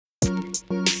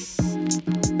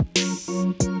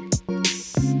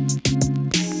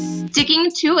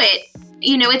Sticking to it,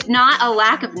 it's not a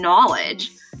lack of knowledge.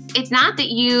 It's not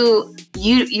that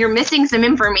you're missing some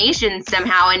information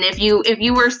somehow, and if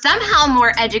you were somehow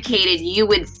more educated, you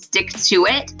would stick to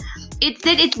it. It's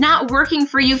that it's not working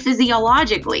for you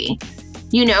physiologically.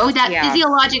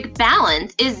 Physiologic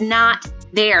balance is not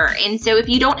there. And so if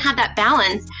you don't have that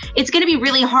balance, it's going to be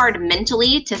really hard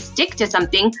mentally to stick to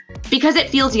something because it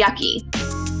feels yucky.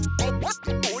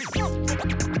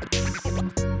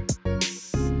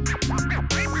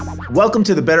 Welcome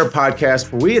to the Better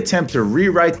Podcast, where we attempt to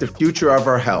rewrite the future of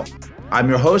our health. I'm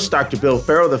your host, Dr. Bill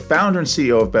Ferro, the founder and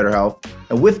CEO of Better Health.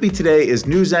 And with me today is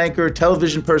news anchor,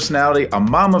 television personality, a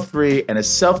mom of three, and a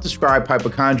self-described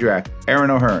hypochondriac, Erin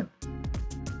O'Hearn.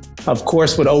 Of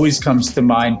course, what always comes to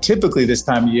mind, typically this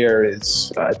time of year,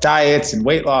 is diets and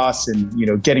weight loss and,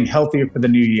 getting healthier for the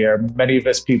new year. Many of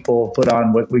us people put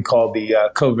on what we call the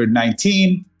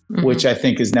COVID-19, which I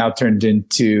think is now turned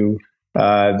into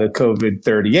the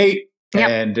COVID-38. Yep.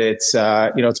 And it's,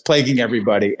 it's plaguing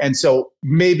everybody. And so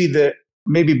maybe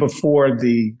before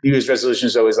the New Year's resolution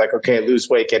is always like, okay, lose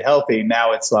weight, get healthy.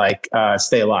 Now it's like,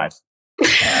 stay alive.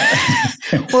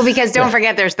 Well, because don't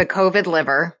forget, there's the COVID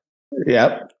liver.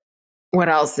 Yep. What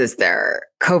else is there?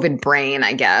 COVID brain,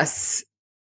 I guess,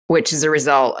 which is a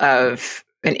result of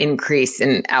an increase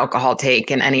in alcohol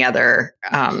take and any other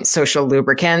social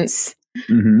lubricants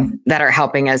that are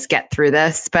helping us get through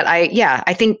this. But I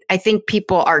think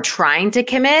people are trying to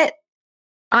commit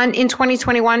in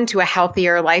 2021 to a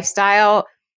healthier lifestyle,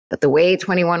 but the way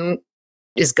 21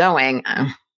 is going,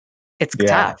 it's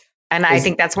tough. And I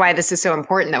think that's why this is so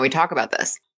important that we talk about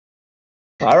this.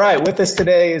 All right. With us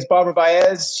today is Barbara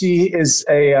Baez. She is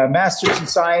a master's in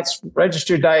science,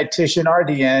 registered dietitian,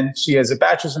 RDN. She has a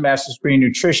bachelor's and master's degree in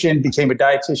nutrition, became a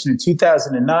dietitian in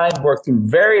 2009, worked through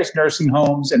various nursing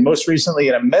homes, and most recently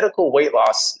in a medical weight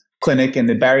loss clinic in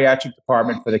the bariatric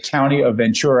department for the county of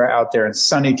Ventura out there in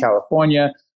sunny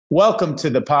California. Welcome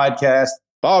to the podcast,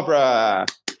 Barbara.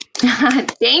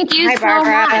 Thank you so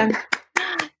much.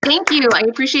 Thank you. I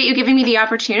appreciate you giving me the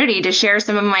opportunity to share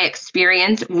some of my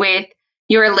experience with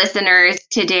your listeners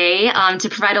today, to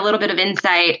provide a little bit of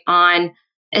insight on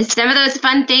some of those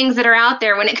fun things that are out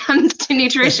there when it comes to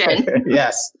nutrition.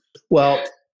 Yes. Well,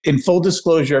 in full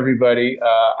disclosure, everybody,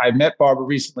 I met Barbara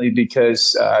recently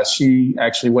because she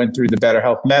actually went through the Better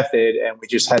Health Method, and we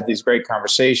just had these great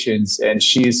conversations. And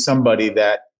she is somebody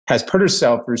that has put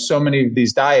herself through so many of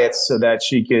these diets so that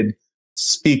she could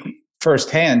speak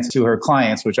firsthand to her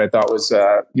clients, which I thought was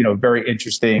a very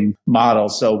interesting model.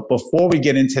 So before we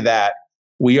get into that,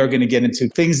 we are going to get into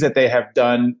things that they have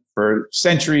done for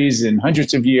centuries and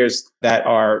hundreds of years that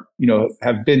are,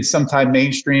 have been sometime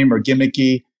mainstream or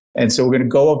gimmicky. And so we're going to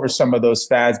go over some of those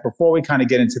fads before we kind of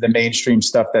get into the mainstream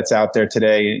stuff that's out there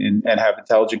today and have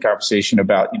intelligent conversation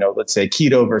about, let's say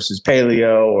keto versus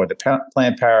paleo or the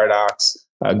plant paradox,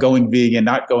 going vegan,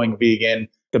 not going vegan,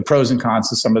 the pros and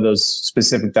cons of some of those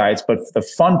specific diets. But the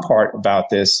fun part about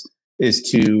this is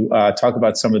to talk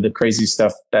about some of the crazy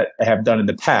stuff that I have done in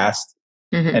the past.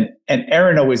 And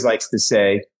Erin always likes to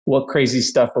say, what crazy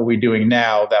stuff are we doing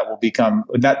now that will become,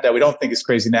 not that we don't think is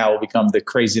crazy now, will become the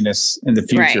craziness in the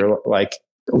future? Right. Like,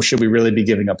 should we really be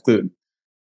giving up gluten?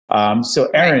 So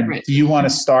Erin, do you want to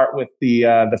start with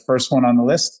the first one on the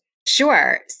list?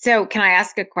 Sure. So can I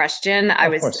ask a question?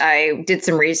 I did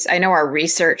some research. I know our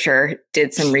researcher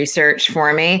did some research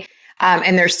for me.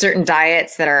 And there's certain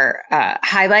diets that are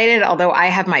highlighted, although I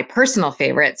have my personal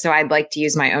favorite. So I'd like to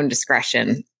use my own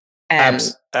discretion. Okay,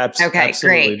 absolutely.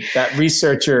 Great. That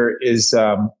researcher is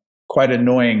quite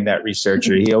annoying, that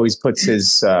researcher. He always puts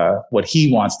his what he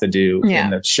wants to do in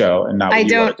the show and not what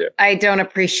you want to do. I don't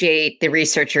appreciate the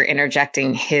researcher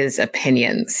interjecting his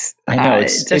opinions. I know.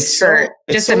 It's so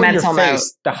a mental note.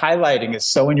 The highlighting is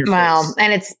so in your face. Well,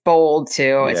 and it's bold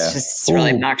too. It's just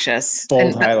really obnoxious.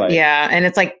 Bold highlight. Yeah. And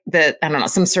it's like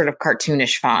some sort of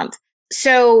cartoonish font.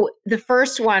 So the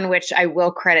first one, which I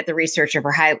will credit the researcher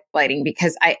for highlighting,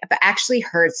 because I've actually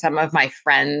heard some of my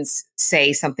friends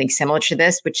say something similar to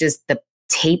this, which is the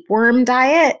tapeworm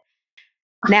diet.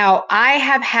 Now, I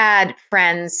have had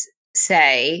friends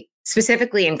say,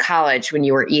 specifically in college, when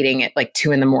you were eating at like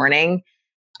 2 a.m,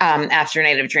 after a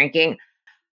night of drinking,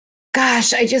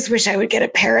 gosh, I just wish I would get a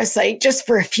Parasite just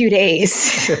for a few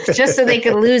days, just so they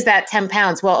could lose that 10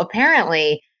 pounds. Well,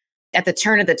 apparently at the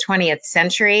turn of the 20th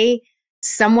century,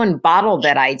 someone bottled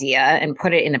that idea and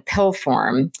put it in a pill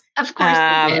form. Of course.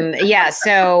 Yeah.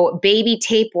 So baby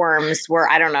tapeworms were,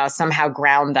 I don't know, somehow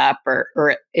ground up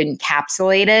or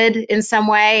encapsulated in some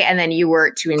way. And then you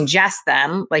were to ingest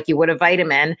them like you would a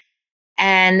vitamin.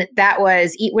 And that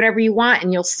was eat whatever you want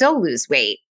and you'll still lose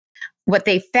weight. What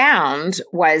they found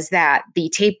was that the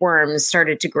tapeworms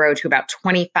started to grow to about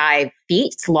 25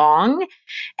 feet long.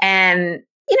 And,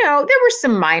 there were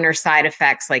some minor side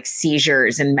effects like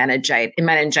seizures and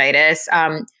meningitis,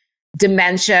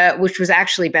 dementia, which was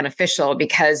actually beneficial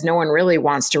because no one really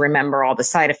wants to remember all the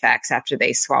side effects after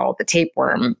they swallowed the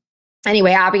tapeworm.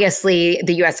 Anyway, obviously,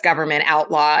 the US government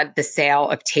outlawed the sale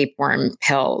of tapeworm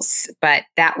pills, but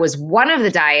that was one of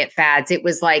the diet fads. It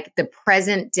was like the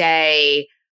present day,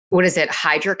 what is it?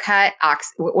 Hydrocut?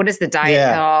 What is the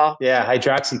diet pill? Yeah,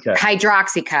 Hydroxycut.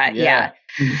 Hydroxycut, yeah.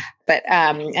 But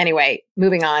anyway,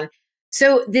 moving on.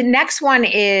 So the next one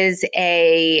is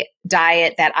a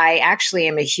diet that I actually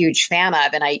am a huge fan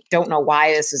of, and I don't know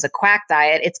why this is a quack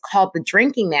diet. It's called the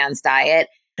drinking man's diet.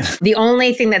 The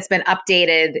only thing that's been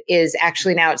updated is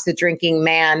actually now it's the drinking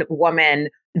man, woman,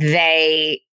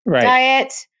 they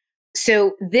diet.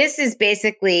 So this is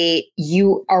basically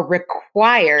you are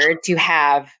required to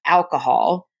have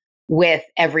alcohol with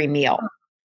every meal.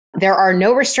 There are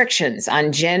no restrictions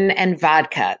on gin and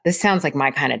vodka. This sounds like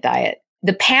my kind of diet.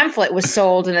 The pamphlet was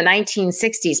sold in the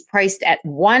 1960s, priced at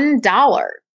 $1.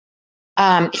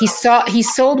 He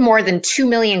sold more than 2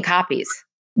 million copies.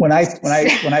 When I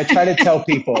try to tell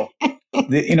people,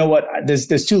 you know what,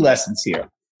 there's two lessons here.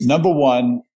 Number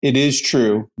one, it is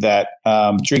true that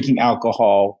drinking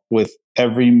alcohol with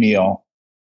every meal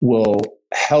will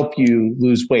help you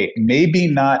lose weight. Maybe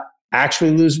not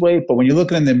actually lose weight, but when you're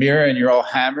looking in the mirror and you're all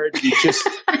hammered, you're just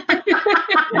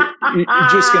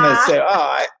gonna say,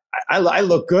 "Oh, I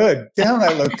look good. Damn, I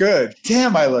look good.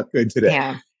 Damn, I look good today."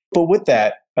 Yeah. But with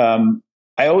that,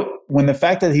 when the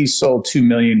fact that he sold 2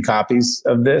 million copies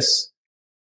of this,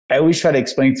 I always try to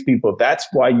explain to people that's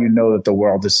why you know that the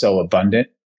world is so abundant,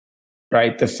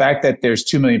 right? The fact that there's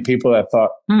 2 million people that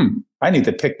thought, I need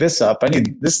to pick this up. I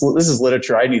need this. This is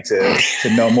literature I need to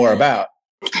know more about.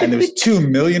 And there's 2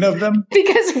 million of them.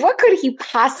 Because what could he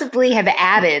possibly have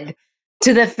added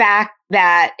to the fact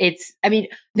that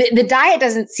the diet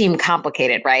doesn't seem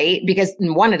complicated, right? Because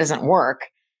one, it doesn't work.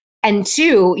 And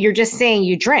two, you're just saying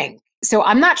you drink. So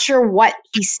I'm not sure what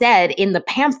he said in the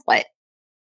pamphlet,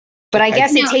 but I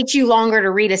guess it takes you longer to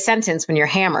read a sentence when you're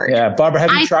hammered. Yeah. Barbara,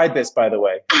 have you tried this, by the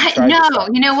way? No,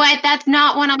 you know what? That's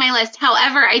not one on my list.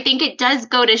 However, I think it does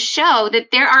go to show that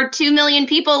there are 2 million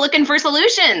people looking for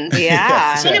solutions.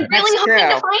 Yeah. And really hoping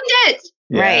to find it.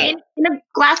 Yeah. Right? In a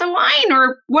glass of wine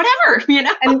or whatever,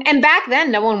 And back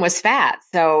then, no one was fat.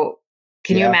 So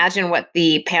can you imagine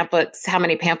how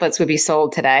many pamphlets would be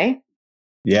sold today?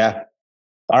 Yeah.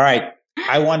 All right.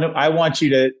 I want you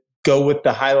to go with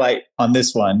the highlight on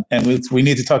this one. And we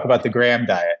need to talk about the Graham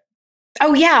diet.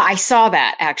 Oh, yeah. I saw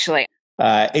that, actually.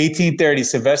 1830,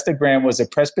 Sylvester Graham was a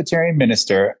Presbyterian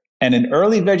minister and an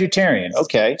early vegetarian.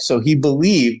 Okay. So he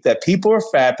believed that people were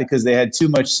fat because they had too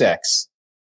much sex.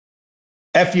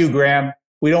 F you, Graham.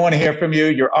 We don't want to hear from you.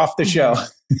 You're off the show.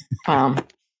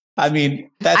 I mean,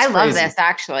 that's I love crazy. this,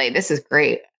 actually. This is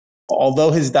great.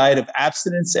 Although his diet of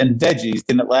abstinence and veggies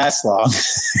didn't last long,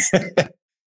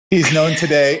 he's known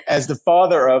today as the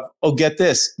father of, get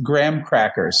this, graham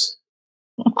crackers.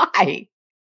 Why?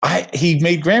 He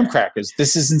made graham crackers.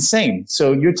 This is insane.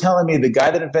 So you're telling me the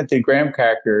guy that invented graham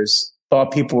crackers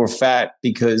thought people were fat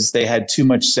because they had too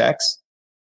much sex?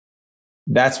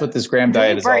 That's what this Graham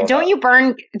diet is all about.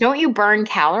 Don't you burn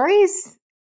calories?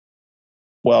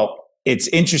 Well, it's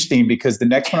interesting because the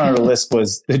next one on the list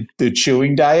was the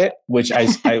chewing diet, which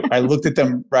I looked at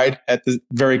them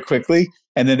very quickly.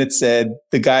 And then it said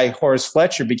the guy Horace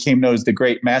Fletcher became known as the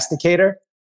great masticator.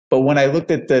 But when I looked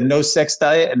at the no sex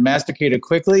diet and masticator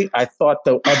quickly, I thought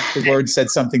the word said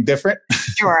something different.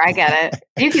 Sure, I get it.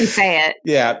 You can say it.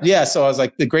 Yeah. So I was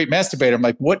like, the great masturbator. I'm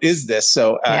like, what is this?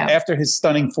 So after his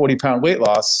stunning 40-pound weight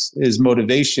loss, his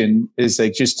motivation is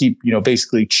like just keep,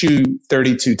 basically chew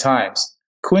 32 times.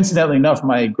 Coincidentally enough,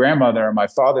 my grandmother on my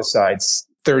father's side,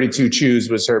 32 chews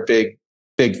was her big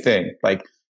thing. Like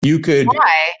you could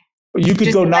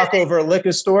go knock over a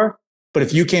liquor store, but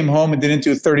if you came home and didn't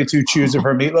do 32 chews of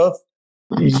her meatloaf,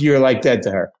 you're like dead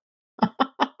to her.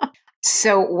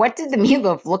 So what did the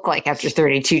meatloaf look like after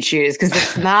 32 chews? Because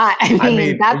it's not, I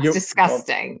mean that's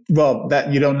disgusting. Well,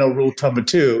 that you don't know rule number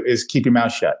 2 is keep your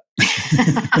mouth shut.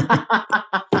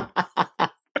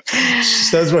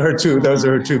 Those are her two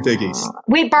biggies.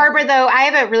 Wait, Barbara, though, I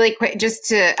have a really quick, just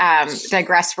to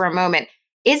digress for a moment.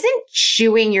 Isn't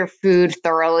chewing your food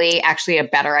thoroughly actually a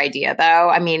better idea, though?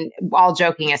 I mean, all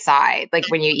joking aside, like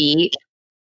when you eat.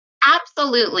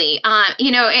 Absolutely.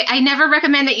 I never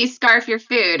recommend that you scarf your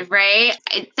food, right?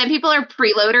 Some people are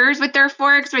preloaders with their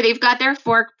forks where they've got their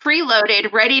fork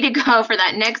preloaded, ready to go for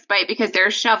that next bite because they're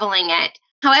shoveling it.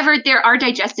 However, there are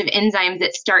digestive enzymes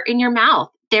that start in your mouth.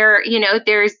 There's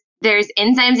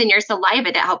enzymes in your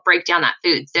saliva that help break down that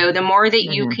food. So the more that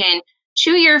you can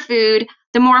chew your food,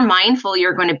 the more mindful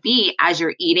you're going to be as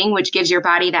you're eating, which gives your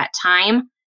body that time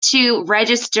to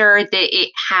register that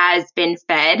it has been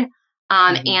fed.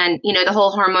 And the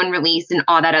whole hormone release and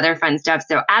all that other fun stuff.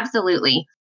 So absolutely.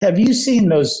 Have you seen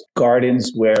those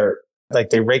gardens where like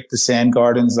they rake the sand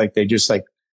gardens, like they just like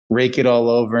rake it all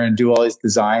over and do all these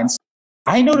designs?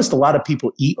 I noticed a lot of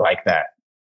people eat like that.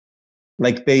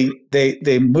 Like they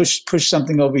push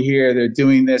something over here. They're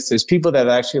doing this. There's people that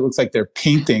actually looks like they're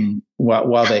painting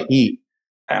while they eat.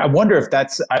 I wonder if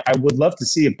I would love to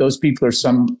see if those people are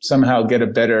somehow get a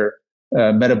better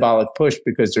metabolic push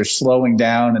because they're slowing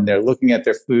down and they're looking at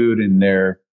their food and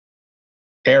they're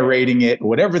aerating it,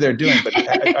 whatever they're doing. But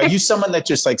are you someone that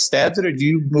just like stabs it, or do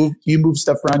you move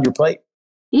stuff around your plate?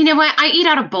 You know what? I eat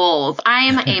out of bowls.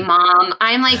 I'm a mom.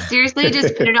 I'm like, seriously,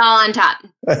 just put it all on top.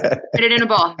 Put it in a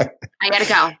bowl. I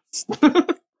gotta go.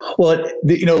 Well,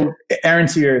 Aaron,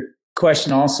 to your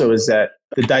question also is that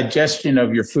the digestion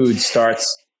of your food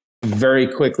starts very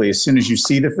quickly as soon as you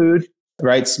see the food,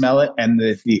 right? Smell it. And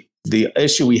the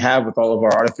issue we have with all of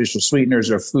our artificial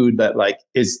sweeteners or food that like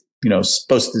is,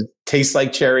 supposed to taste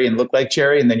like cherry and look like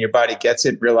cherry. And then your body gets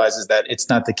it, realizes that it's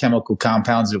not the chemical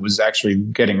compounds it was actually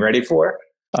getting ready for,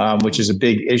 which is a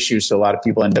big issue. So a lot of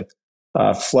people end up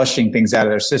flushing things out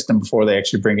of their system before they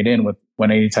actually bring it in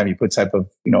when anytime you put type of,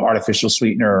 artificial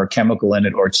sweetener or chemical in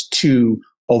it, or it's too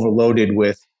overloaded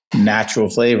with natural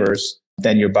flavors,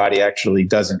 then your body actually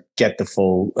doesn't get the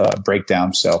full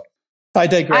breakdown. So I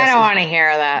digress. I don't want to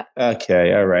hear that.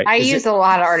 Okay. All right. I use a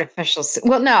lot of artificial.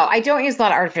 Well, no, I don't use a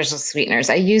lot of artificial sweeteners.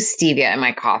 I use stevia in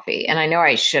my coffee, and I know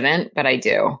I shouldn't, but I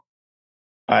do.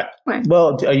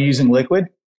 Well, are you using liquid?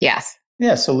 Yes.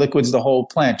 Yeah. So liquid's the whole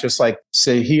plant, just like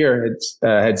Sahir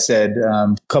had said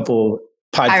a couple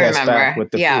podcasts back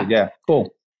with the food. Yeah. Cool.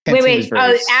 Wait.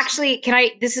 Oh, actually,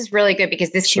 this is really good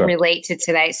because this can relate to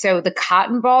today. So the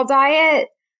cotton ball diet,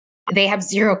 they have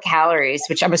 0 calories,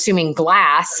 which I'm assuming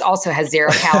glass also has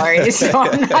 0 calories. So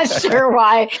I'm not sure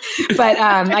why, but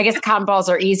I guess cotton balls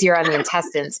are easier on the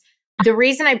intestines. The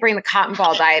reason I bring the cotton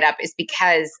ball diet up is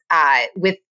because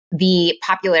with the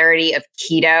popularity of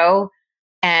keto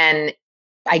and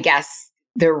I guess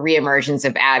the reemergence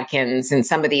of Atkins and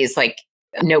some of these like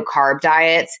no carb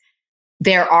diets,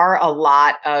 there are a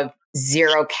lot of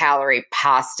 0 calorie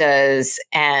pastas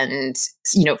and,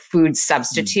 food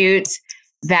substitutes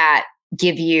that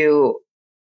give you,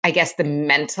 I guess, the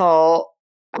mental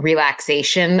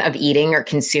relaxation of eating or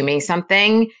consuming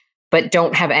something, but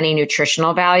don't have any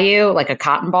nutritional value, like a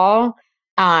cotton ball.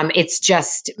 It's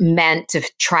just meant to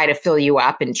try to fill you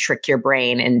up and trick your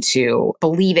brain into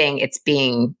believing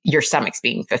your stomach's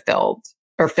being filled.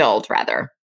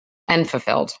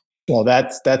 Well,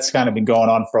 that's kind of been going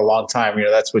on for a long time.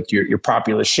 That's what your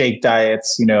popular shake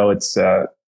diets, it's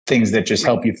things that just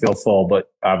help you feel full,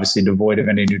 but obviously devoid of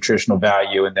any nutritional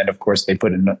value. And then, of course, they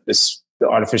put in the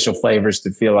artificial flavors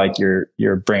to feel like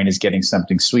your brain is getting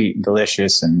something sweet and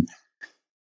delicious. And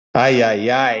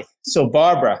So,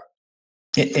 Barbara,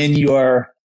 in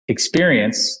your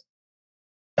experience,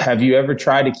 have you ever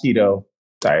tried a keto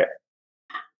diet?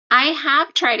 I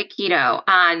have tried a keto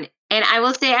and I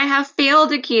will say I have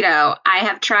failed a keto. I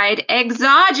have tried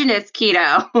exogenous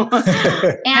keto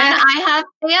and I have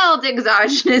failed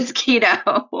exogenous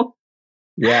keto.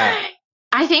 Yeah.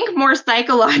 I think more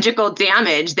psychological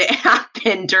damage that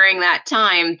happened during that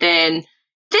time than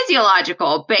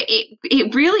physiological, but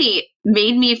it really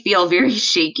made me feel very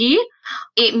shaky.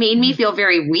 It made me feel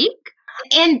very weak.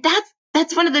 And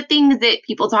that's one of the things that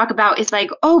people talk about is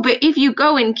like, oh, but if you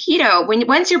go in keto,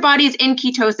 once your body's in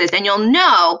ketosis, and you'll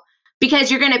know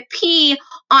because you're going to pee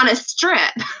on a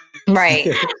strip. Right.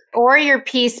 Or your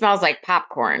pee smells like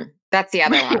popcorn. That's the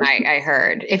other one I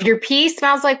heard. If your pee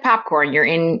smells like popcorn, you're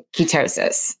in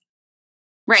ketosis.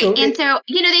 Right. So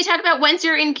they talk about once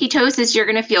you're in ketosis, you're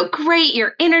going to feel great.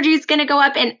 Your energy is going to go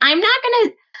up. And I'm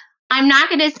not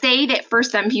going to say that for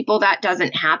some people that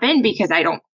doesn't happen because I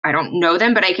don't know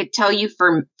them, but I could tell you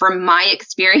from my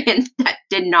experience that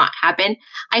did not happen.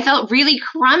 I felt really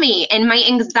crummy and my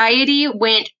anxiety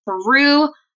went through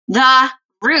the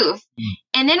roof.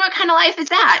 And then what kind of life is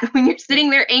that when you're sitting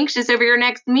there anxious over your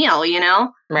next meal,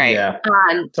 Right. Yeah,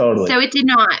 totally. So it did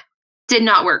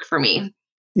not work for me.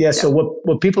 Yeah. So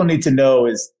what people need to know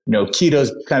is,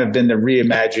 keto's kind of been the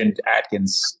reimagined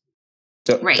Atkins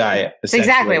diet. It's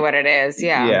exactly what it is.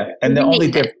 Yeah. Yeah. And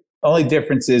the only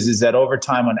difference is that over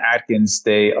time on Atkins,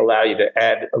 they allow you to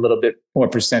add a little bit more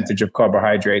percentage of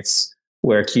carbohydrates,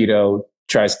 where keto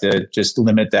tries to just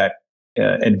limit that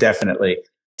indefinitely.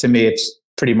 To me, it's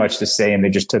pretty much the same. They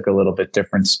just took a little bit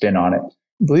different spin on it.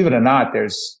 Believe it or not,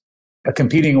 there's a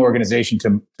competing organization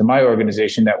to my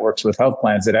organization that works with health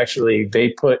plans that actually they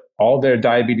put all their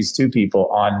diabetes 2 people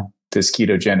on this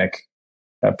ketogenic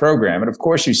program. And of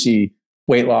course, you see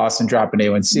weight loss and drop in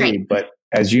A1C, right. But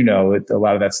as you know, a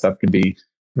lot of that stuff can be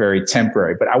very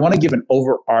temporary. But I want to give an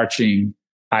overarching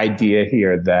idea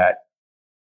here that,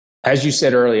 as you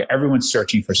said earlier, everyone's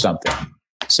searching for something.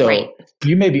 So right.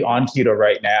 You may be on keto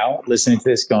right now, listening to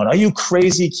this going, are you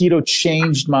crazy? Keto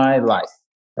changed my life,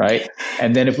 right?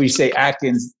 And then if we say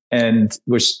Atkins and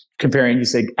we're comparing, you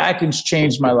say Atkins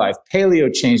changed my life,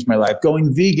 paleo changed my life,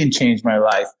 going vegan changed my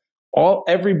life.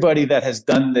 Everybody that has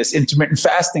done this, intermittent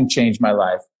fasting changed my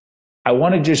life. I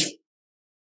want to just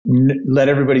let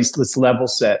everybody, let's level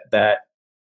set that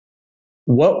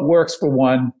what works for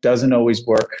one doesn't always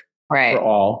work for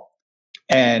all.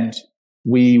 And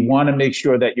we want to make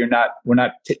sure that we're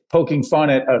not poking fun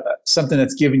at something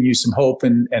that's giving you some hope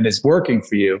and is working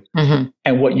for you. Mm-hmm.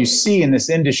 And what you see in this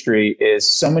industry is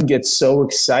someone gets so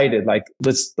excited. Like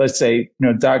let's say,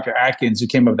 Dr. Atkins, who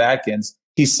came up with Atkins,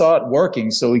 he saw it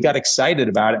working. So he got excited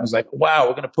about it and was like, wow,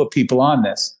 we're going to put people on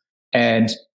this. And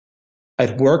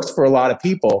it worked for a lot of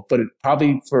people, but it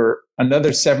probably for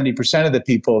another 70% of the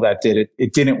people that did it,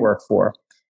 it didn't work for.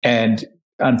 And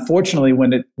unfortunately,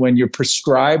 when your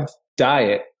prescribed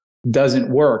diet doesn't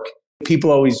work,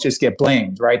 people always just get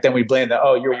blamed, right? Then we blame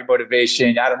you're your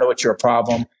motivation. I don't know what's your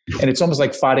problem. And it's almost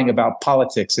like fighting about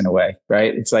politics in a way,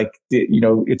 right? It's like,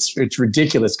 it's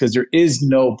ridiculous because there is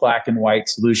no black and white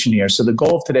solution here. So the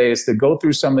goal of today is to go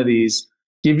through some of these,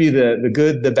 give you the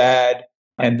good, the bad,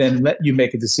 and then let you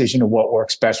make a decision of what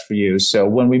works best for you. So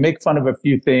when we make fun of a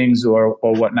few things or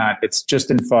whatnot, it's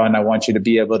just in fun. I want you to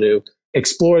be able to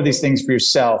explore these things for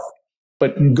yourself,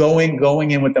 but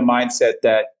going in with the mindset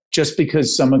that just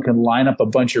because someone can line up a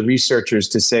bunch of researchers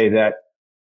to say that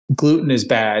gluten is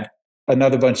bad,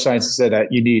 another bunch of scientists said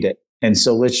that you need it. And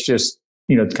so let's just,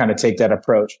 kind of take that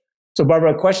approach. So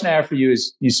Barbara, a question I have for you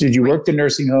is, you said you worked in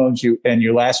nursing homes, and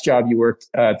your last job you worked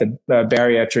at the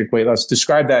bariatric weight loss.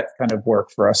 Describe that kind of work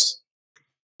for us.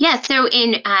 Yeah, so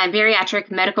in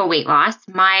bariatric medical weight loss,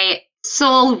 my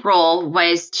sole role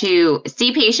was to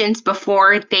see patients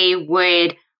before they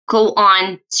would go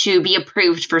on to be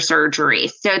approved for surgery.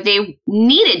 So they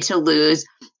needed to lose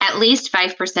at least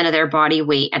 5% of their body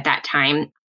weight at that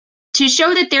time to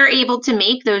show that they're able to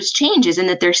make those changes and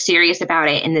that they're serious about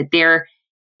it and that they're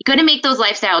going to make those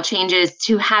lifestyle changes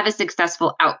to have a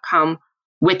successful outcome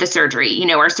with the surgery.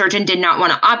 Our surgeon did not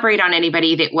want to operate on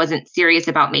anybody that wasn't serious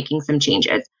about making some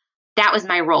changes. That was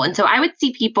my role. And so I would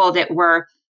see people that were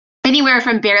anywhere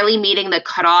from barely meeting the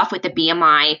cutoff with a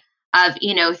BMI of,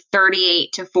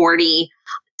 38 to 40,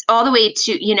 all the way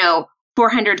to,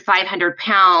 400, 500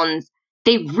 pounds.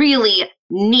 They really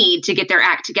need to get their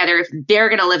act together if they're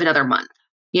going to live another month,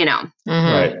 Mm-hmm.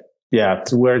 Right. Yeah.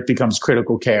 To where it becomes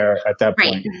critical care at that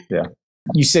point. Right. Yeah.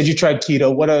 You said you tried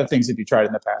keto. What other things have you tried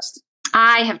in the past?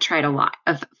 I have tried a lot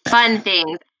of fun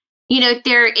things.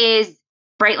 There is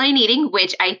Bright Line Eating,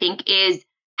 which I think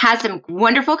has some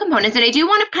wonderful components. And I do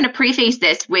want to kind of preface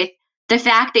this with the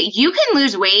fact that you can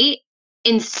lose weight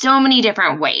in so many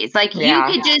different ways. Like you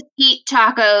could just eat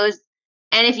tacos.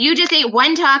 And if you just ate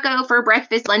one taco for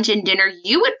breakfast, lunch, and dinner,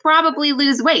 you would probably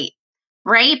lose weight,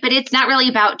 right? But it's not really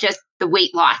about just the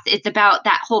weight loss. It's about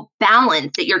that whole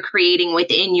balance that you're creating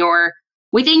within your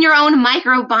own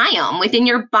microbiome, within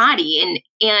your body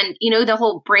and the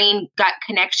whole brain gut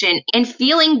connection and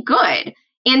feeling good.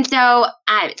 And so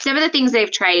some of the things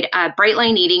they've tried, Bright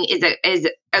Line Eating is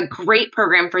a great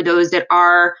program for those that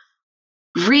are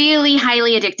really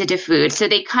highly addicted to food. So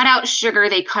they cut out sugar,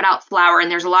 they cut out flour,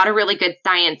 and there's a lot of really good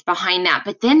science behind that.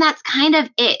 But then that's kind of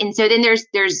it. And so then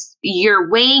there's you're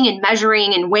weighing and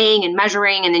measuring,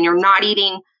 and then you're not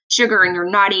eating sugar and you're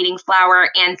not eating flour.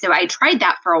 And so I tried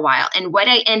that for a while. And what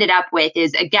I ended up with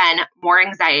is, again, more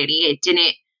anxiety. It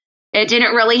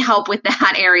didn't really help with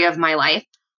that area of my life.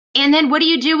 And then what do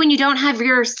you do when you don't have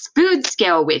your food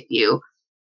scale with you?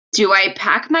 Do I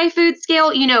pack my food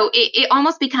scale? It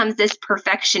almost becomes this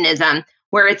perfectionism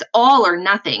where it's all or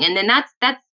nothing. And then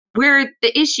that's where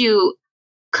the issue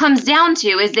comes down to,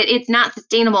 is that it's not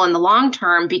sustainable in the long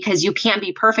term because you can't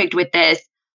be perfect with this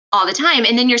all the time.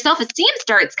 And then your self-esteem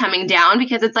starts coming down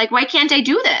because it's like, why can't I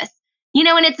do this?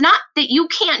 And it's not that you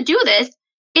can't do this.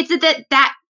 It's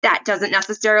that doesn't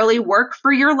necessarily work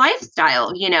for your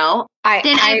lifestyle,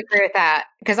 I agree with that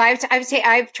because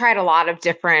I've tried a lot of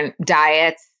different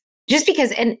diets just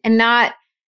because, and not,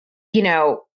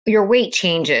 your weight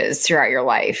changes throughout your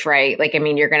life, right? Like, I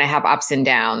mean, you're going to have ups and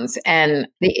downs, and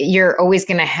you're always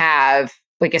going to have,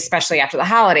 like, especially after the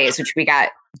holidays, which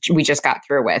we just got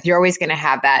through with, you're always going to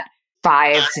have that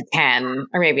 5 to 10,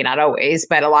 or maybe not always,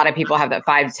 but a lot of people have that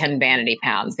 5 to 10 vanity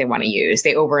pounds they want to use.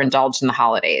 They overindulge in the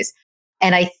holidays.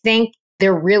 And I think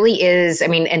there really is, I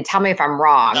mean, and tell me if I'm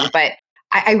wrong, but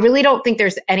I really don't think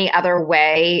there's any other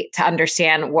way to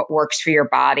understand what works for your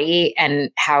body and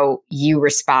how you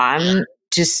respond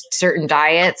to certain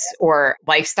diets or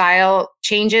lifestyle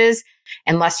changes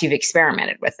unless you've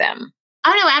experimented with them.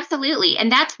 Oh, no, absolutely.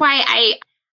 And that's why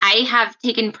I have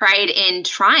taken pride in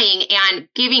trying and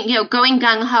going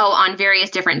gung-ho on various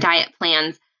different diet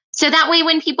plans. So that way,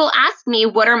 when people ask me,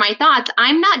 what are my thoughts?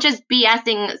 I'm not just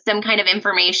BSing some kind of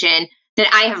information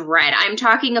that I have read. I'm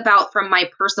talking about from my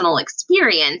personal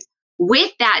experience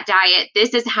with that diet.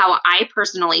 This is how I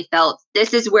personally felt.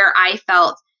 This is where I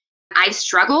felt I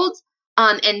struggled.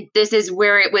 And this is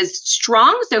where it was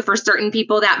strong. So for certain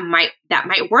people that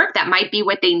might work, that might be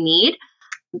what they need.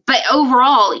 But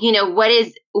overall, what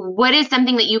is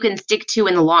something that you can stick to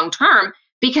in the long term?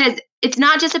 Because it's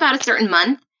not just about a certain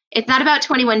month. It's not about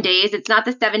 21 days. It's not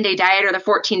the 7-day diet or the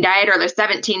 14 diet or the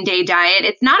 17-day diet.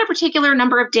 It's not a particular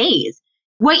number of days.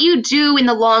 What you do in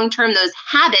the long term, those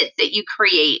habits that you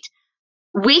create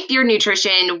with your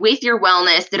nutrition, with your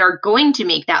wellness, that are going to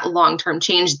make that long-term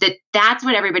change, that's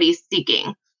what everybody's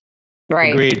seeking.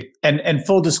 Right. Agreed. And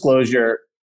full disclosure,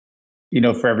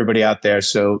 for everybody out there.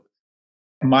 So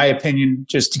my opinion,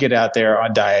 just to get out there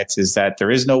on diets, is that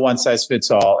there is no one size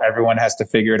fits all. Everyone has to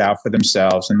figure it out for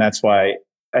themselves. And that's why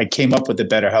I came up with the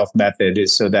Better Health Method,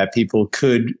 is so that people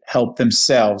could help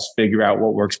themselves figure out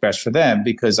what works best for them.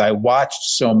 Because I watched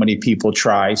so many people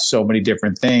try so many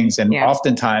different things. And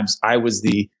oftentimes I was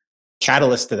the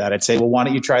catalyst to that. I'd say, well, why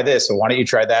don't you try this? Or why don't you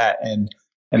try that? And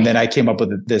then I came up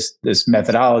with this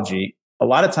methodology. A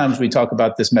lot of times we talk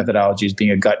about this methodology as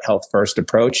being a gut health first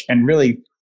approach. And really,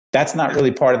 that's not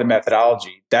really part of the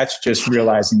methodology. That's just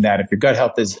realizing that if your gut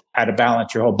health is out of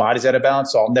balance, your whole body's out of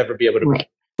balance. So I'll never be able to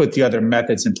put the other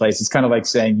methods in place. It's kind of like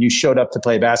saying you showed up to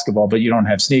play basketball, but you don't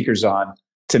have sneakers on.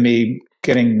 To me,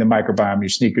 getting the microbiome, your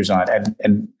sneakers on.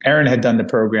 And Erin had done the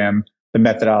program, the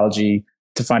methodology,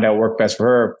 to find out what worked best for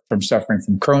her from suffering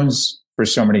from Crohn's for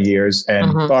so many years.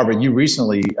 And Barbara, you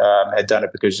recently had done it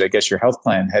because I guess your health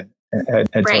plan had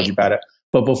told you about it.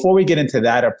 But before we get into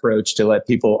that approach to let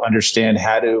people understand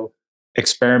how to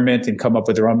experiment and come up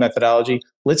with their own methodology,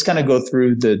 let's kind of go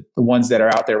through the ones that are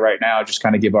out there right now, just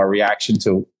kind of give our reaction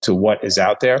to what is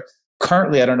out there.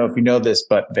 Currently, I don't know if you know this,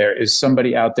 but there is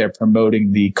somebody out there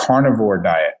promoting the carnivore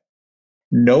diet.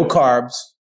 No carbs,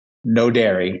 no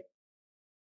dairy,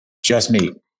 just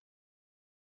meat.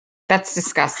 That's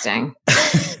disgusting.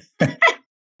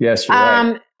 Yes, you're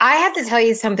right. I have to tell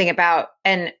you something about,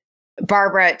 and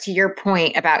Barbara, to your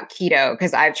point about keto,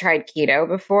 because I've tried keto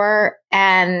before,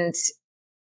 and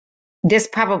this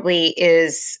probably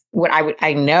is what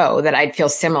I know that I'd feel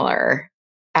similar,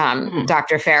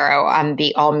 Dr. Farrow, on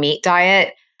the all meat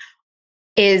diet,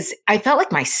 is I felt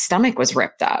like my stomach was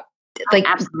ripped up. Like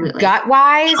gut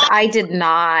wise, I did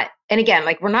not. And again,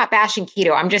 like, we're not bashing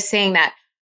keto. I'm just saying that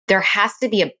there has to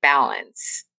be a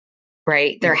balance,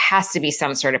 right? There has to be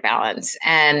some sort of balance.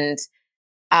 And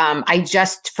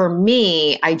for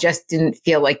me, I just didn't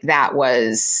feel like that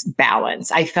was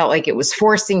balance. I felt like it was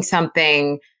forcing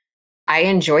something. I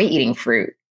enjoy eating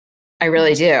fruit. I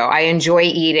really do. I enjoy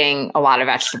eating a lot of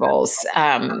vegetables.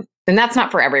 And that's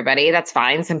not for everybody. That's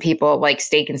fine. Some people like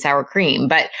steak and sour cream,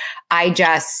 but I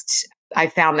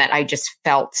found that I just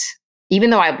felt, even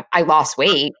though I lost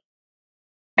weight,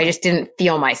 I just didn't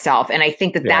feel myself. And I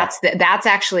think that's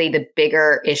actually the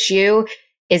bigger issue.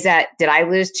 Is that, did I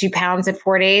lose 2 pounds in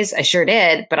 4 days? I sure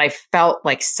did. But I felt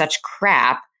like such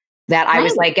crap that I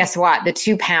was like, guess what? The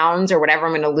 2 pounds or whatever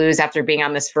I'm going to lose after being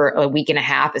on this for a week and a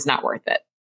half is not worth it.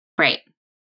 Right.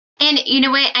 And you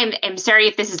know what? I'm sorry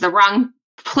if this is the wrong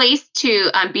place to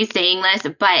be saying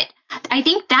this, but I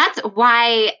think that's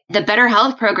why the Better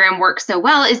Health program works so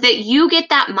well, is that you get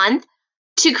that month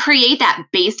to create that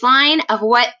baseline of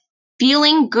what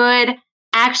feeling good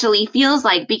actually feels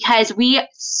like, because we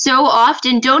so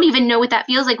often don't even know what that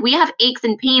feels like. We have aches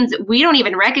and pains that we don't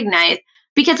even recognize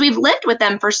because we've lived with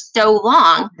them for so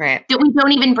long that we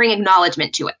don't even bring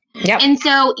acknowledgement to it. Yep. And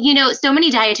so, so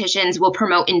many dietitians will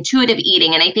promote intuitive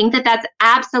eating. And I think that that's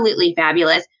absolutely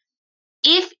fabulous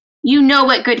if you know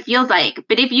what good feels like.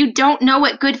 But if you don't know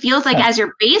what good feels like as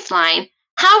your baseline,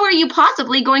 how are you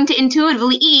possibly going to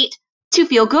intuitively eat to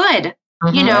feel good?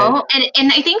 And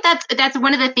I think that's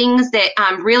one of the things that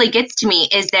really gets to me,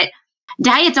 is that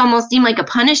diets almost seem like a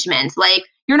punishment. Like,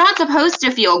 you're not supposed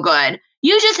to feel good.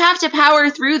 You just have to power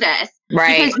through this.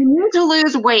 Right. Because you need to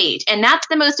lose weight. And that's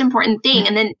the most important thing.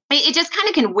 And then it just kind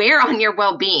of can wear on your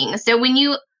well-being. So when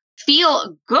you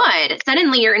feel good,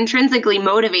 suddenly you're intrinsically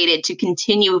motivated to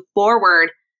continue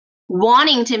forward,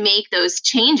 wanting to make those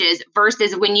changes,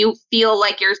 versus when you feel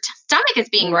like your stomach is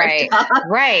being ripped up.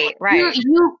 Right. You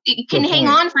can Good hang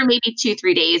point. on for maybe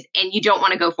 2-3 days and you don't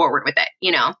want to go forward with it,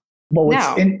 you know? Well,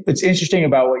 No. what's interesting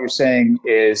about what you're saying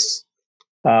is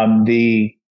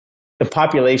the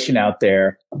population out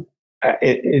there.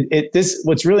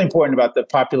 What's really important about the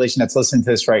population that's listening to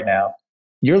this right now,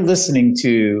 you're listening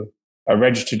to a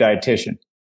registered dietitian.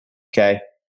 Okay.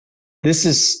 This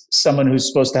is someone who's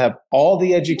supposed to have all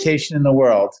the education in the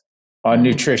world on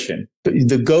nutrition.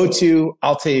 The go-to,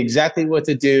 I'll tell you exactly what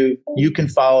to do. You can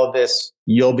follow this.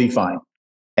 You'll be fine.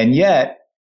 And yet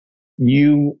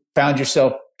you found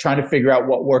yourself trying to figure out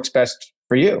what works best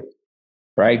for you,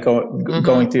 right?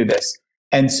 Going through this.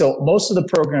 And so most of the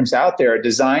programs out there are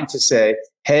designed to say,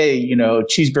 hey,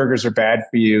 cheeseburgers are bad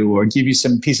for you, or give you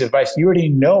some piece of advice. You already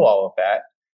know all of that.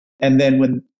 And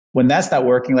then when that's not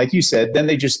working, like you said, then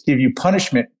they just give you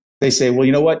punishment. They say, well,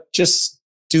 you know what? Just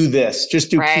do this. Just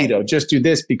do keto. Just do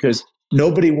this, because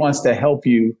nobody wants to help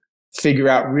you figure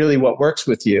out really what works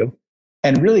with you.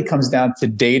 And really comes down to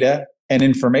data and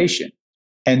information.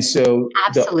 And so,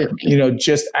 absolutely,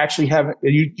 just actually have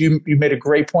you made a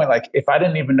great point. Like, if I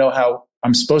didn't even know how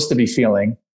I'm supposed to be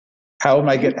feeling, how am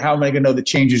I going to know the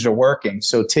changes are working?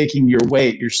 So taking your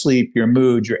weight, your sleep, your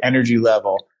mood, your energy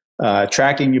level,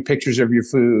 tracking your pictures of your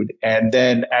food. And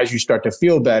then as you start to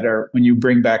feel better, when you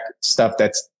bring back stuff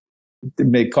that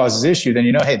causes issue,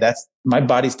 then hey, that's my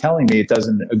body's telling me it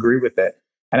doesn't agree with it.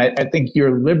 And I think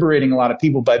you're liberating a lot of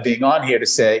people by being on here to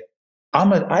say,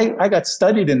 I got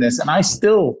studied in this and I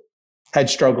still had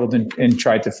struggled and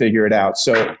tried to figure it out.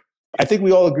 So I think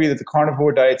we all agree that the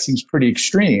carnivore diet seems pretty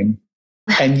extreme.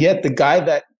 And yet the guy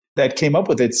that came up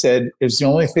with it said it was the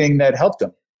only thing that helped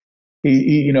him.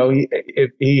 He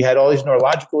had all these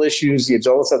neurological issues. He had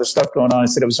all this other stuff going on. And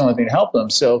said it was the only thing that helped him.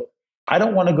 So I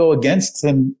don't want to go against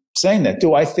him saying that.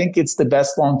 Do I think it's the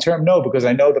best long-term? No, because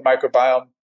I know the microbiome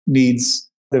needs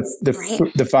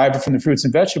the fiber from the fruits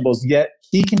and vegetables, yet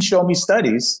he can show me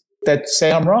studies that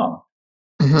say I'm wrong.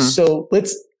 Mm-hmm. So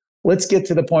let's get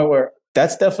to the point where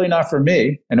that's definitely not for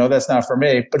me. I know that's not for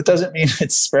me, but it doesn't mean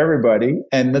it's for everybody.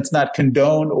 And let's not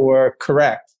condone or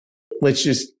correct. Let's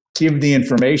just give the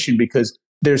information, because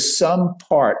there's some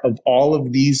part of all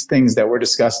of these things that we're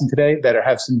discussing today that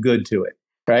have some good to it.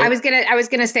 Right. I was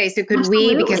gonna say, so could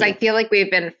we, because I feel like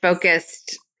we've been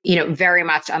focused, very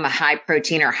much on the high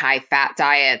protein or high fat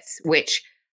diets, which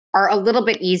are a little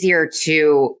bit easier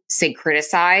to say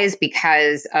criticize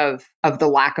because of the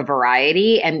lack of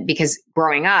variety. And because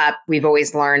growing up, we've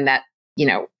always learned that,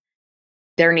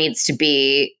 there needs to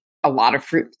be a lot of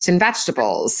fruits and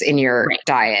vegetables in your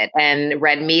diet, and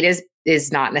red meat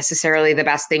is not necessarily the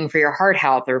best thing for your heart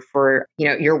health or for,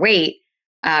 your weight.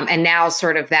 And now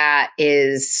sort of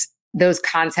those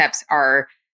concepts are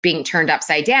being turned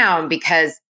upside down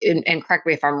because, and correct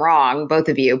me if I'm wrong, both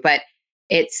of you, but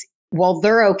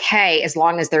they're okay as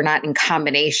long as they're not in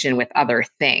combination with other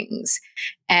things.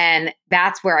 And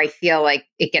that's where I feel like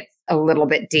it gets a little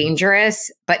bit dangerous,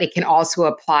 but it can also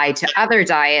apply to other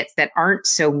diets that aren't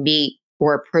so meat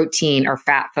or protein or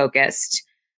fat focused,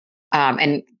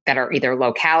 and that are either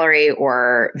low calorie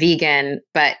or vegan.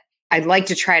 But I'd like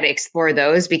to try to explore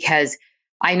those, because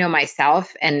I know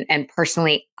myself and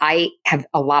personally, I have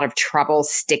a lot of trouble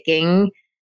sticking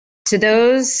to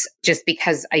those, just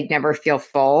because I never feel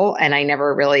full and I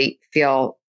never really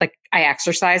feel like I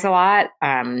exercise a lot.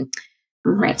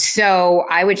 So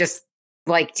I would just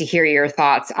like to hear your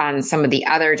thoughts on some of the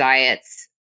other diets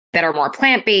that are more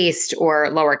plant-based or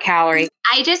lower calorie.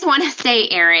 I just want to say,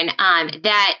 Erin,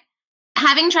 that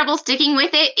having trouble sticking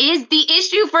with it is the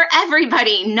issue for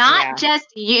everybody, not just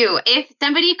you. If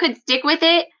somebody could stick with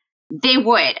it, they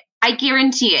would. I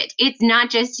guarantee it. It's not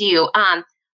just you.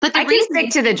 But I can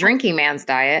stick to the drinking man's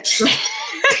diet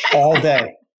all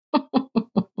day.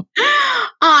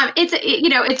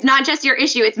 It's not just your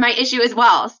issue. It's my issue as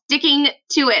well. Sticking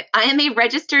to it. I am a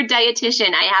registered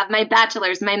dietitian. I have my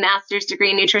bachelor's, my master's degree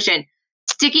in nutrition.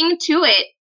 Sticking to it,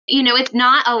 it's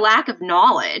not a lack of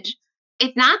knowledge.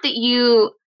 It's not that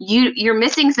you're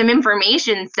missing some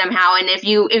information somehow. And if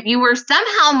you were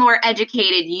somehow more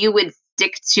educated, you would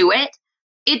stick to it.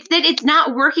 It's that it's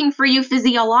not working for you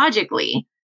physiologically.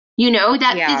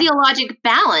 Physiologic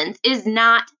balance is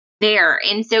not there.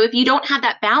 And so if you don't have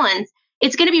that balance,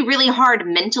 it's going to be really hard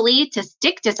mentally to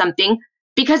stick to something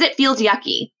because it feels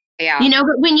yucky. Yeah.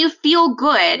 But when you feel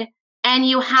good, and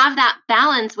you have that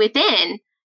balance within,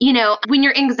 when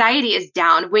your anxiety is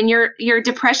down, when your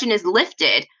depression is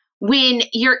lifted, when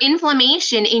your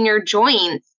inflammation in your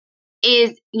joints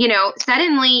is,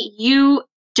 suddenly you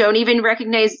don't even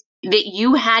recognize that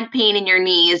you had pain in your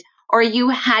knees or you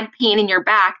had pain in your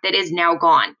back that is now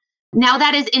gone. Now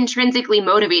that is intrinsically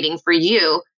motivating for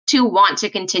you to want to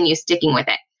continue sticking with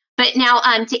it. But now,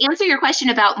 to answer your question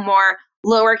about more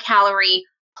lower calorie,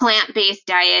 plant-based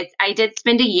diets, I did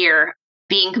spend a year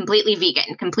being completely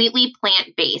vegan, completely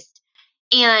plant-based.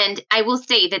 And I will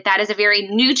say that that is a very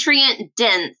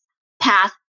nutrient-dense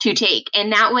path to take.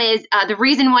 And that was the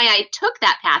reason why I took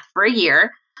that path for a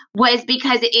year, was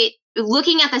because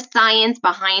looking at the science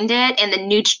behind it and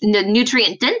the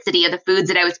nutrient density of the foods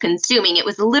that I was consuming, it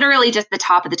was literally just the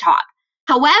top of the top.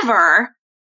 However,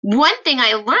 one thing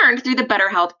I learned through the Better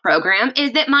Health program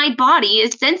is that my body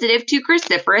is sensitive to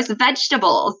cruciferous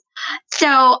vegetables.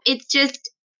 So it's just,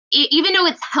 even though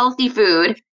it's healthy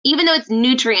food, even though it's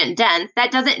nutrient dense,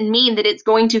 that doesn't mean that it's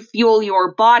going to fuel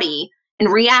your body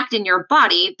and react in your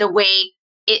body the way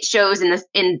it shows in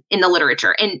the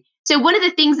literature. And so one of the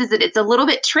things is that it's a little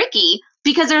bit tricky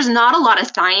because there's not a lot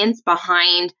of science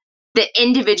behind the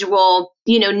individual,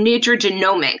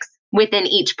 nutrigenomics within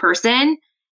each person.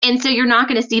 And so you're not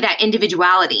going to see that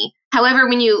individuality. However,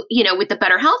 when with the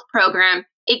Better Health program,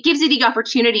 it gives you the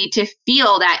opportunity to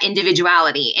feel that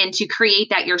individuality and to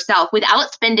create that yourself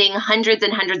without spending hundreds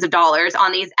and hundreds of dollars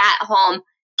on these at-home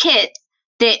kits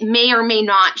that may or may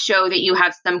not show that you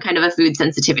have some kind of a food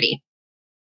sensitivity.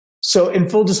 So in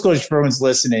full disclosure for everyone's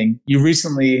listening, you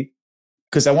recently,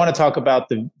 because I want to talk about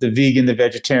the vegan, the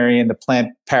vegetarian, the plant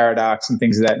paradox and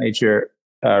things of that nature.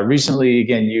 Recently,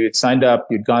 again, you had signed up,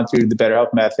 you'd gone through the Better Health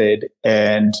method,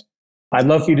 and I'd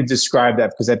love for you to describe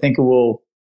that because I think it will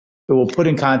put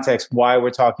in context why we're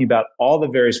talking about all the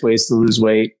various ways to lose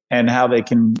weight and how they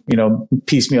can,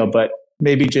 piecemeal, but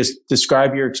maybe just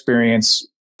describe your experience,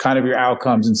 kind of your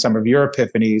outcomes and some of your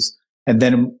epiphanies, and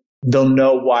then they'll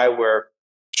know why we're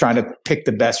trying to pick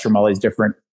the best from all these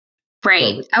different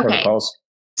protocols.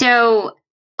 So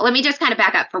let me just kind of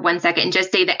back up for 1 second and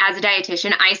just say that as a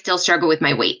dietitian, I still struggle with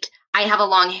my weight. I have a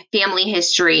long family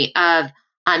history of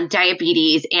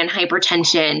diabetes and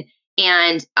hypertension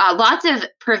and lots of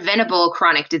preventable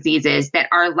chronic diseases that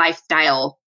are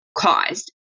lifestyle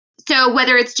caused. So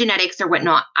whether it's genetics or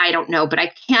whatnot, I don't know, but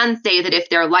I can say that if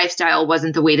their lifestyle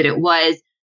wasn't the way that it was,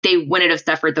 they wouldn't have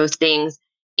suffered those things.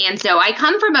 And so I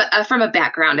come from a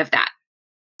background of that.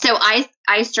 So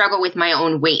I struggle with my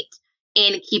own weight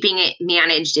in keeping it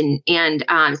managed and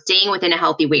staying within a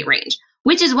healthy weight range,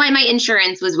 which is why my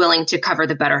insurance was willing to cover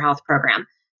the Better Health program.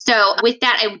 So with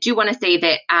that, I do want to say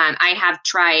that I have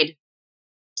tried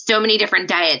so many different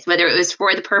diets, whether it was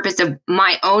for the purpose of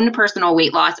my own personal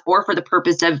weight loss or for the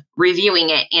purpose of reviewing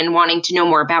it and wanting to know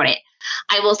more about it.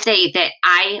 I will say that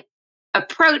I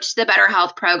approached the Better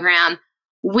Health program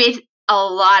with a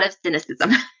lot of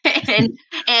cynicism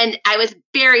and I was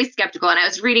very skeptical, and I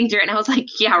was reading through it and I was like,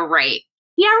 yeah, right.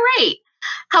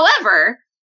 However,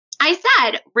 I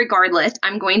said, regardless,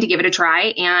 I'm going to give it a try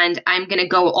and I'm going to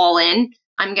go all in.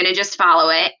 I'm going to just follow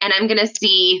it and I'm going to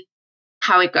see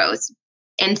how it goes.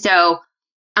 And so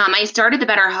I started the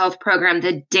Better Health program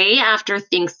the day after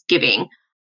Thanksgiving,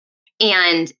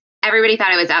 and everybody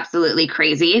thought I was absolutely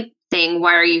crazy, saying,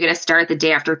 why are you going to start the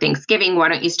day after Thanksgiving? Why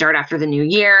don't you start after the new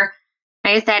year?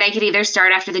 I said I could either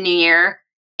start after the new year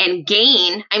and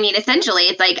gain. I mean, essentially,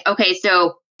 it's like, okay,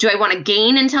 so do I want to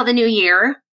gain until the new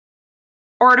year?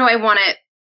 Or do I want to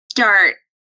start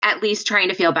at least trying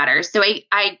to feel better? So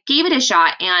I gave it a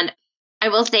shot. And I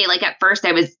will say, like, at first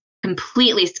I was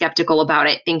completely skeptical about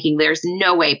it, thinking there's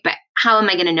no way, but how am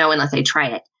I going to know unless I try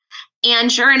it?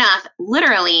 And sure enough,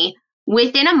 literally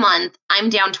within a month, I'm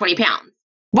down 20 pounds.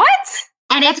 What?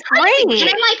 And it's crazy. And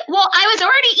I'm like, well, I was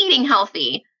already eating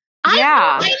healthy.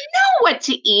 I know what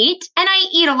to eat, and I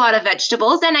eat a lot of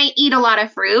vegetables and I eat a lot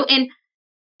of fruit. And,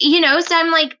 so I'm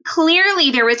like,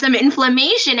 clearly there was some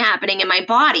inflammation happening in my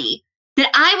body that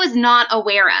I was not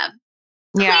aware of.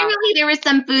 Yeah. Clearly there was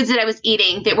some foods that I was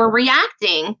eating that were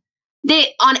reacting that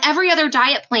on every other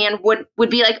diet plan would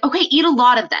be like, okay, eat a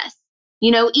lot of this,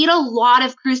 eat a lot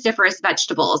of cruciferous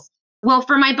vegetables. Well,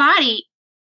 for my body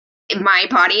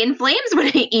inflames when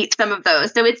I eat some of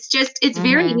those. So it's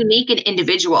very unique and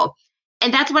individual.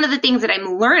 And that's one of the things that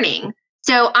I'm learning.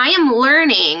 So I am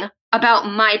learning about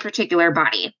my particular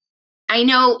body. I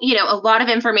know, a lot of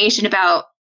information about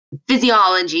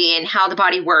physiology and how the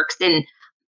body works.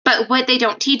 But what they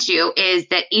don't teach you is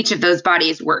that each of those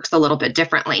bodies works a little bit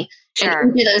differently. Sure.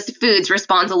 And each of those foods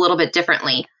responds a little bit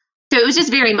differently. So it was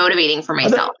just very motivating for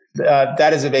myself.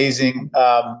 That is amazing.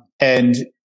 And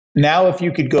now if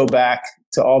you could go back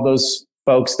to all those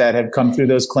folks that have come through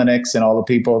those clinics and all the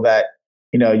people that,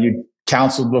 you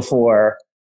counseled before,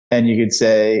 and you could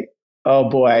say, oh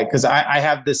boy, because I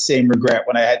have this same regret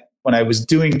when I was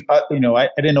doing, I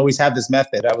didn't always have this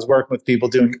method. I was working with people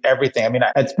doing everything. I mean,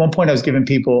 at one point I was giving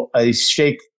people a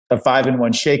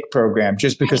 5-in-1 shake program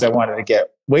just because I wanted to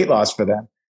get weight loss for them.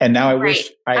 And now I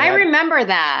wish I remember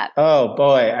that. Oh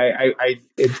boy,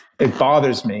 it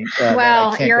bothers me.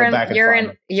 Well, you're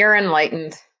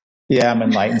enlightened. Yeah, I'm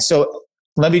enlightened. So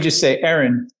let me just say,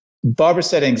 Erin, Barbara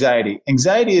said anxiety.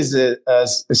 Anxiety is a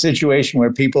situation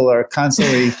where people are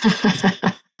constantly.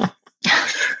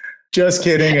 Just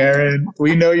kidding, Erin.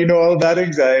 We know you know all about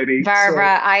anxiety.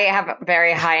 Barbara, I have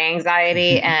very high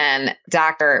anxiety, and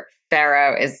Dr.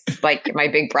 Farrow is like my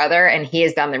big brother, and he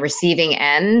is on the receiving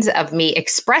end of me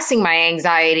expressing my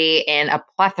anxiety in a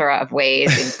plethora of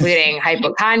ways, including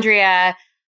hypochondria,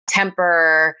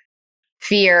 temper,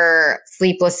 fear,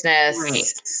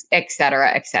 sleeplessness, et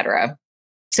cetera, et cetera.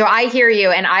 So I hear you,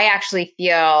 and I actually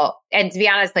feel, and to be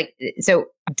honest, so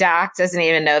Doc doesn't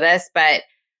even know this, but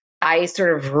I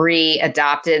sort of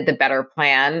re-adopted the Better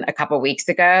Plan a couple of weeks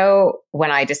ago when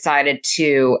I decided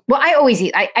to, I always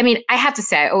eat. I mean, I have to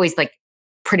say, I always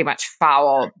pretty much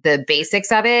follow the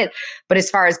basics of it. But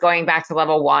as far as going back to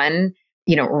level 1,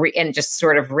 and just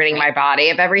sort of ridding my body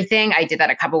of everything, I did that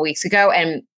a couple of weeks ago.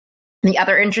 And the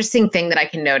other interesting thing that I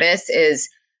can notice is,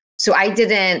 so I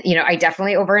didn't, I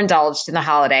definitely overindulged in the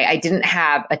holiday. I didn't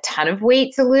have a ton of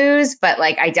weight to lose, but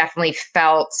I definitely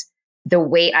felt the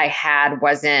weight I had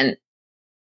it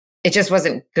just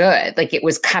wasn't good. It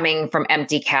was coming from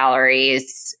empty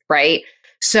calories, right?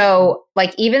 So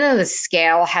even though the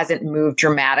scale hasn't moved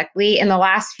dramatically in the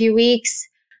last few weeks,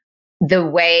 the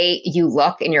way you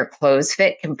look and your clothes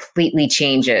fit completely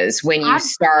changes when you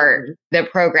start the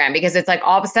program, because it's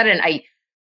all of a sudden I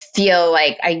feel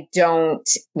I don't,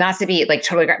 not to be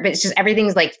totally, but it's just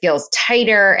everything's feels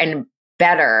tighter and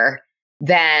better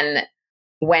than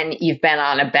when you've been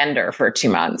on a bender for 2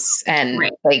 months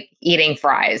and eating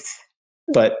fries.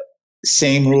 But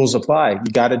same rules apply.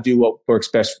 You got to do what works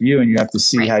best for you, and you have to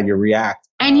see how you react.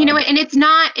 And you know what? And it's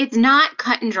not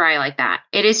cut and dry like that.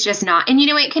 It is just not. And you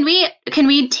know what? Can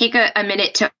we take a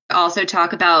minute to also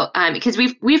talk about, because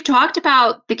we've talked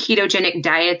about the ketogenic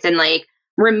diets and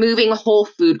removing whole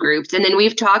food groups. And then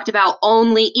we've talked about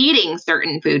only eating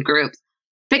certain food groups.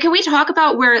 But can we talk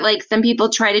about where some people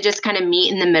try to just kind of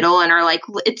meet in the middle and are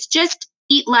it's just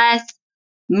eat less,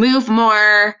 move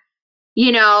more,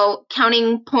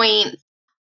 counting points,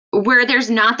 where there's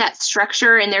not that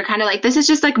structure and they're kind of this is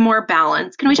just more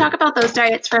balance. Can we talk about those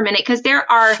diets for a minute? Because there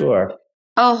are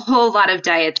a whole lot of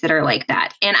diets that are like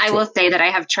that. And I will say that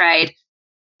I have tried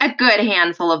a good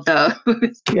handful of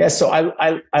those. Yeah, so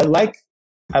I like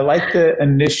the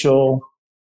initial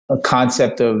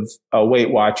concept of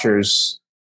Weight Watchers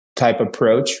type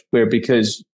approach,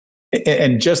 because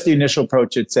just the initial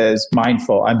approach, it says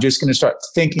mindful. I'm just going to start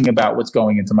thinking about what's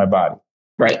going into my body.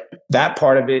 Right. That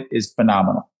part of it is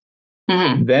phenomenal.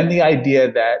 Mm-hmm. Then the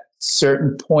idea that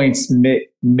certain points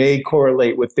may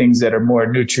correlate with things that are more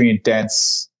nutrient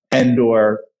dense and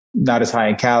or not as high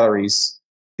in calories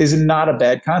is not a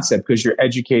bad concept, because you're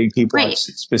educating people on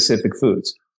specific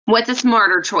foods. What's a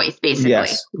smarter choice, basically?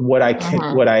 Yes. What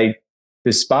I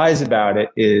despise about it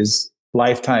is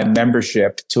lifetime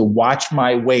membership to watch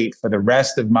my weight for the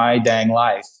rest of my dang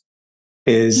life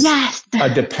is a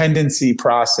dependency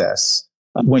process.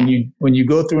 When you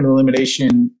go through an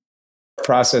elimination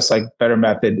process like Better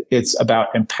Method, it's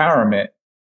about empowerment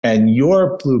and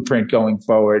your blueprint going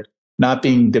forward, not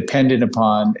being dependent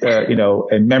upon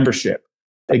a membership.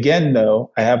 Again,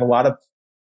 though, I have a lot of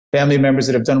family members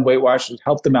that have done Weight Watchers,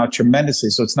 helped them out tremendously.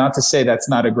 So it's not to say that's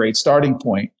not a great starting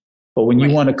point. But when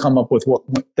you want to come up with what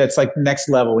that's next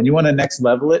level, when you want to next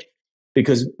level it,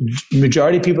 because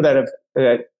majority of people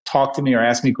that talk to me or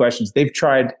ask me questions, they've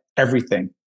tried everything,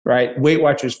 right? Weight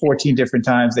Watchers 14 different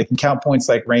times. They can count points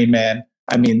like Rain Man.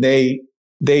 I mean, they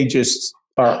just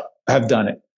have done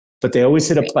it, but they always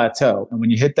hit a plateau. And when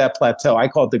you hit that plateau, I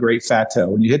call it the great plateau.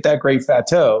 When you hit that great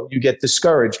plateau, you get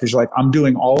discouraged because you're I'm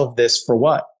doing all of this for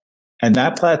what? And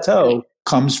that plateau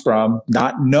comes from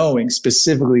not knowing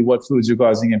specifically what foods are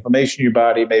causing inflammation in your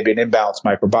body, maybe an imbalanced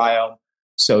microbiome.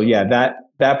 So yeah,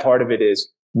 that part of it is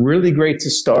really great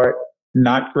to start,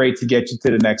 not great to get you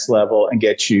to the next level and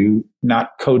get you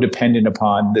not codependent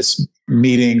upon this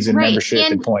meetings and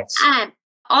membership and points.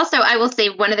 Also, I will say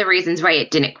one of the reasons why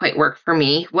it didn't quite work for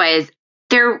me was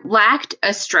there lacked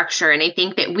a structure. And I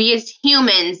think that we as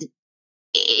humans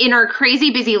in our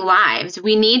crazy busy lives,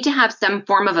 we need to have some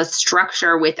form of a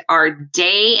structure with our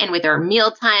day and with our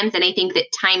meal times. And I think that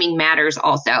timing matters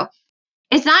also.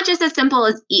 It's not just as simple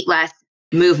as eat less,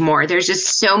 move more. There's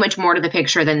just so much more to the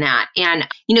picture than that. And,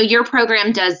 your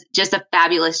program does just a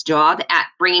fabulous job at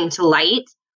bringing to light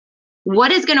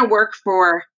what is going to work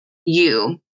for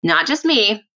you, not just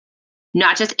me,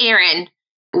 not just Erin,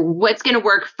 what's going to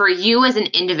work for you as an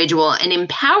individual and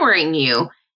empowering you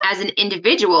as an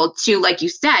individual to, like you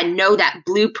said, know that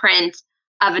blueprint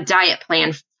of a diet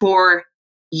plan for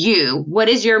you. What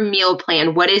is your meal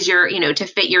plan? What is your, to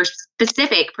fit your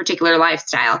specific particular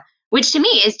lifestyle, which to me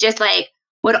is just like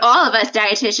what all of us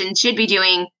dietitians should be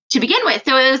doing to begin with.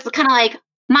 So it was kind of like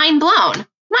mind blown.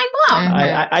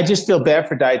 I just feel bad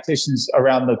for dietitians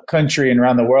around the country and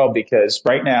around the world, because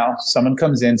right now someone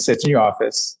comes in, sits in your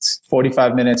office, it's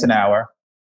 45 minutes, an hour,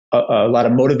 a lot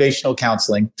of motivational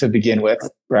counseling to begin with,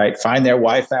 right? Find their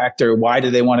why factor. Why do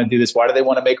they want to do this? Why do they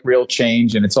want to make real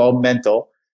change? And it's all mental.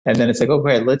 And then it's like,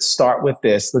 okay, let's start with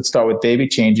this. Let's start with baby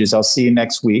changes. I'll see you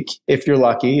next week. If you're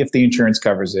lucky, if the insurance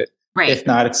covers it. Right. If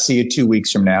not, it's see you 2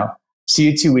 weeks from now. See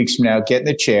you 2 weeks from now, get in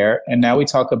the chair. And now we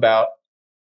talk about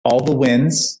all the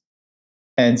wins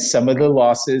and some of the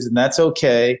losses, and that's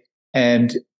okay.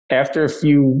 And after a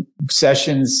few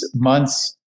sessions,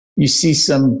 months, you see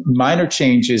some minor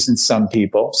changes in some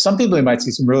people. Some people, you might see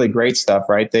some really great stuff,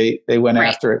 right? They went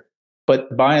after it.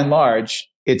 But by and large,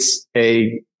 it's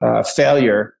a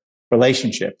failure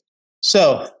relationship.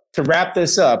 So to wrap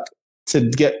this up,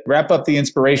 wrap up the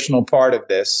inspirational part of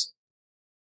this,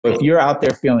 if you're out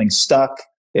there feeling stuck,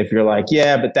 if you're like,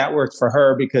 yeah, but that worked for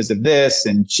her because of this,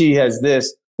 and she has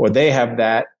this, or they have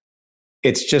that,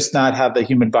 it's just not how the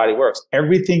human body works.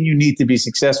 Everything you need to be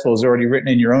successful is already written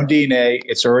in your own DNA.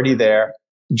 It's already there.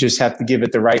 You just have to give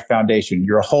it the right foundation.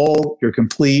 You're whole, you're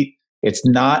complete. It's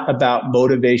not about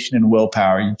motivation and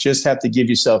willpower. You just have to give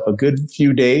yourself a good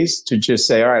few days to just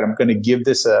say, all right, I'm going to give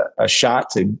this a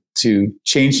shot to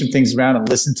change some things around and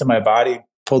listen to my body,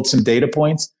 pull some data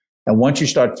points. And once you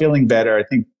start feeling better, I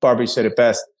think Barbara said it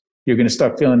best, you're going to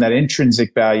start feeling that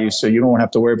intrinsic value. So you don't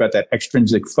have to worry about that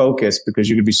extrinsic focus, because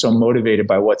you're going to be so motivated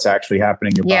by what's actually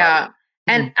happening in your body. Yeah.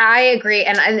 And I agree.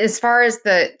 And as far as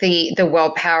the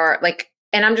willpower,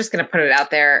 and I'm just going to put it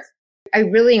out there, I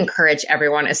really encourage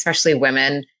everyone, especially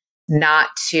women, not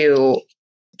to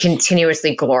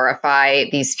continuously glorify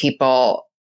these people,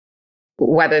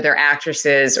 whether they're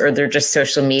actresses or they're just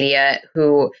social media,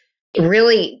 who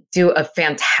really do a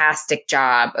fantastic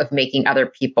job of making other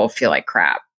people feel like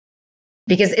crap.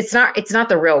 Because it's not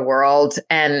the real world,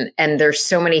 and there's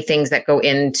so many things that go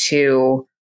into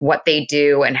what they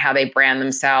do and how they brand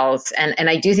themselves. And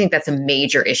I do think that's a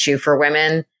major issue for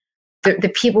women.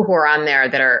 The people who are on there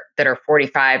that are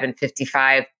 45 and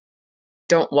 55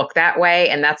 don't look that way,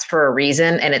 and that's for a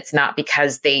reason. And it's not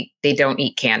because they don't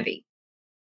eat candy,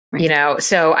 right.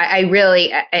 So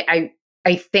I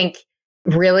think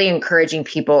really encouraging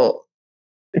people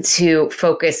to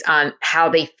focus on how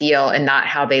they feel and not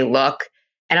how they look.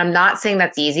 And I'm not saying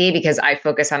that's easy, because I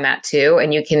focus on that too.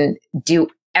 And you can do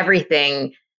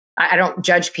everything. I don't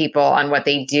judge people on what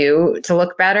they do to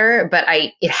look better, but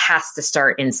it has to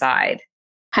start inside.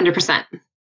 100%.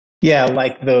 Yeah,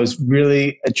 like those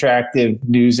really attractive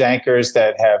news anchors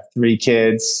that have 3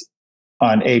 kids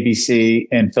on ABC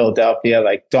in Philadelphia.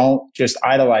 Like, don't just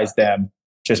idolize them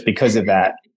just because of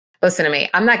that. Listen to me.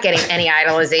 I'm not getting any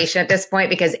idolization at this point,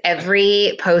 because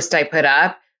every post I put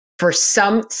up, for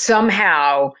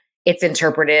somehow it's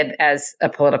interpreted as a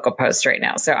political post right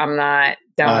now. So I'm not.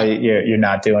 You're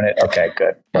not doing it. Okay,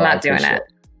 good. I'm not doing it.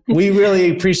 We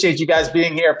really appreciate you guys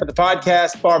being here for the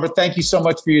podcast. Barbara, thank you so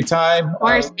much for your time. Of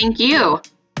course, thank you.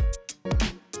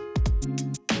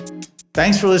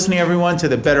 Thanks for listening, everyone, to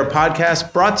the Better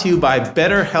Podcast, brought to you by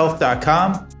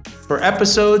BetterHealth.com. For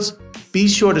episodes, be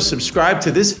sure to subscribe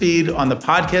to this feed on the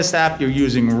podcast app you're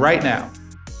using right now.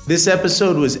 This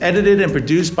episode was edited and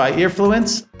produced by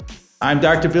Earfluence. I'm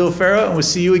Dr. Bill Ferro, and we'll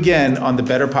see you again on the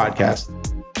Better Podcast.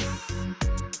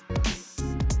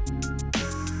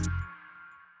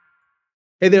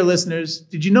 Hey there, listeners.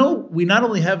 Did you know we not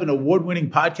only have an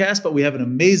award-winning podcast, but we have an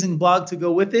amazing blog to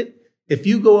go with it? If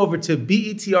you go over to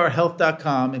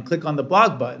betrhealth.com and click on the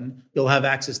blog button, you'll have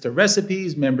access to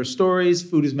recipes, member stories,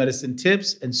 food as medicine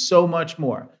tips, and so much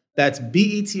more. That's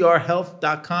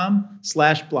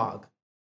betrhealth.com/blog.